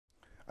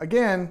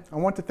Again, I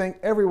want to thank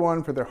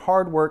everyone for their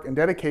hard work and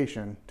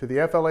dedication to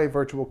the FLA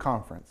Virtual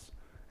Conference,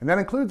 and that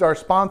includes our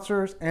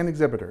sponsors and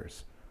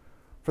exhibitors.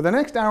 For the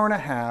next hour and a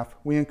half,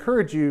 we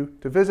encourage you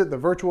to visit the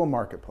virtual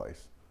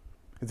marketplace.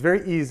 It's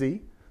very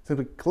easy.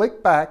 Simply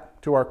click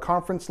back to our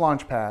conference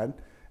launchpad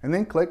and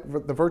then click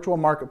the virtual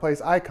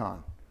marketplace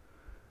icon.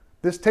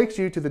 This takes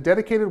you to the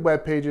dedicated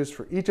web pages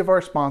for each of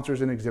our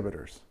sponsors and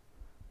exhibitors.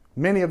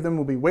 Many of them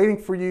will be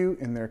waiting for you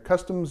in their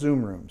custom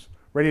Zoom rooms,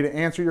 ready to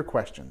answer your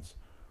questions.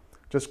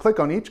 Just click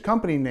on each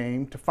company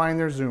name to find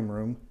their Zoom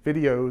room,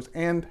 videos,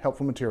 and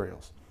helpful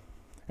materials.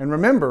 And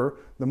remember,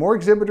 the more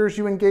exhibitors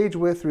you engage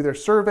with through their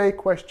survey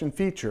question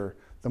feature,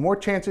 the more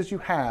chances you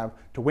have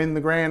to win the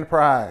grand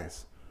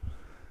prize.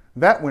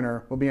 That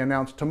winner will be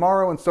announced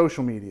tomorrow on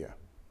social media.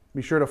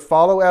 Be sure to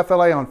follow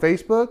FLA on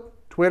Facebook,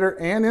 Twitter,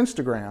 and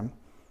Instagram.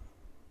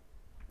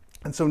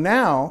 And so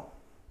now,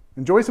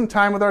 enjoy some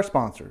time with our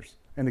sponsors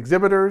and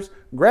exhibitors,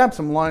 grab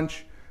some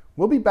lunch.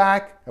 We'll be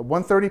back at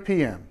 1:30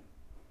 p.m.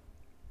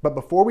 But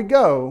before we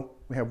go,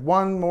 we have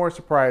one more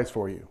surprise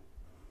for you.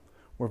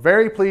 We're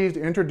very pleased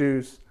to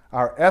introduce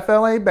our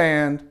FLA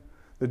band,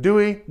 the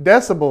Dewey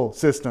Decibel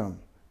system.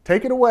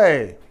 Take it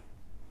away.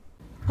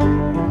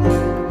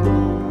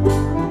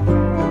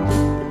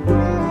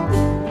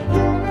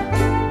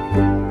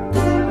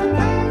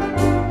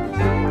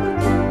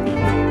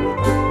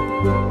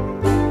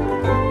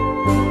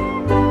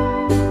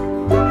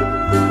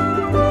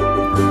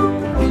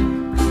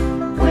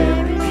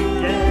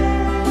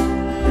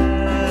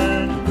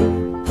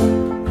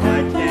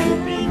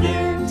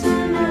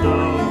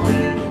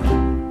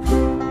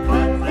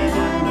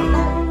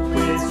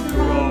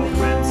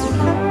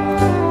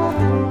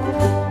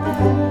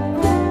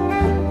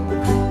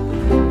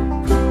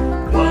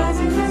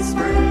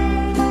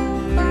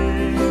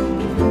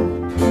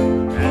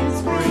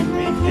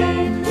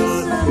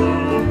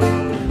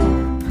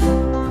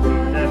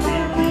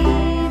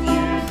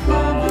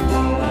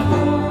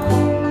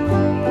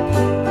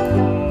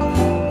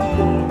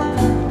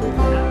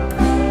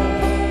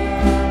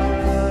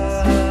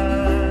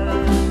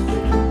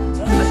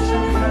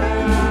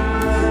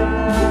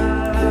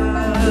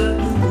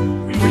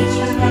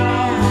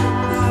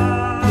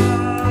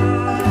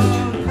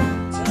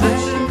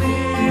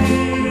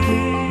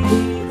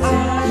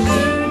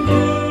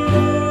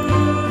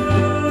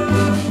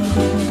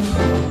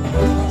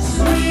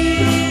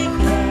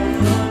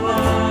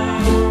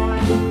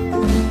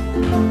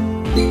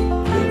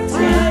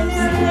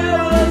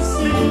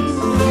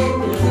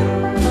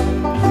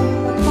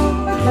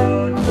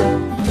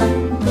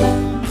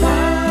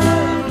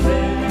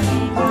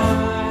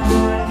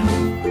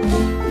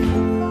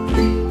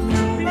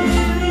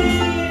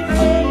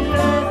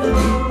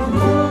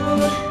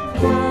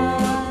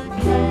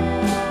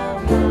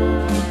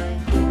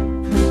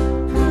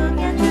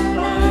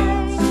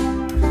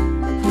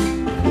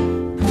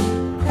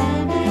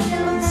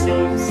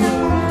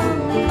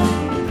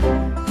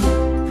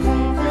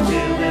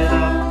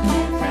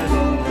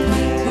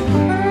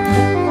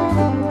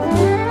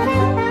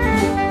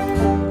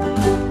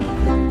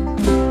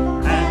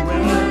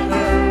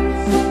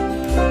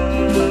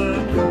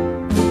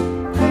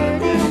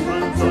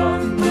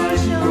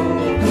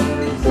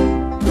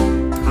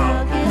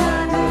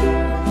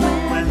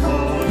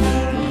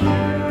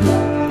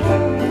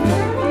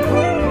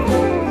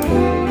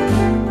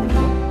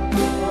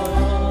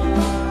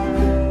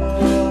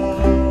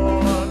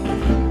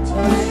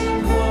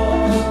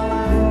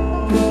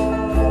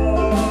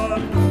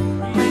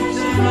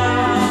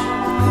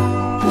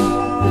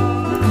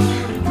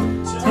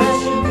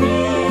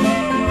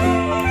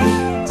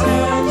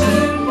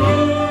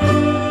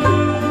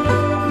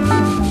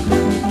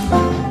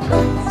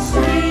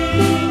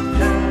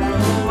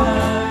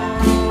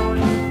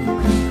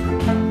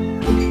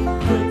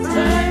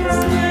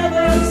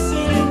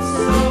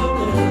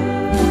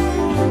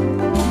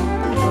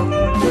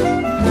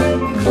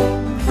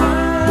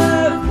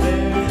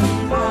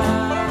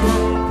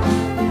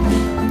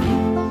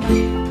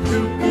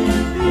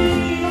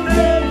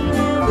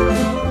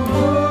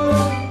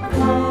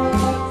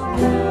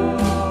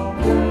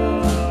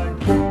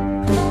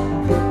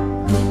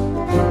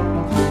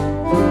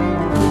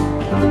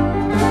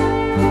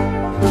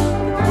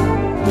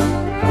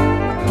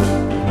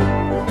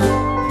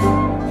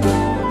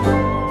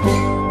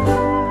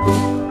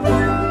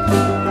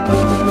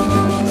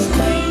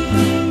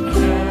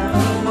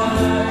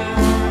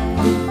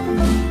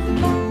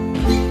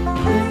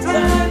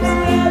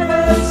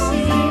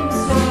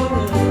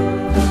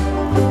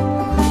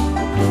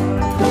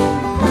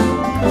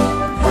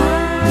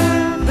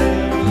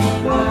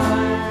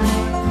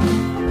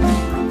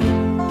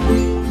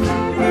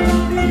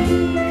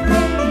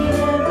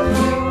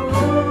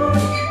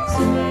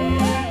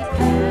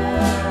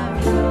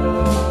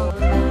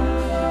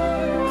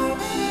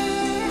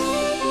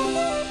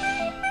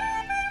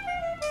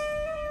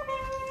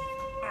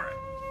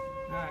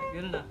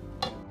 Good enough.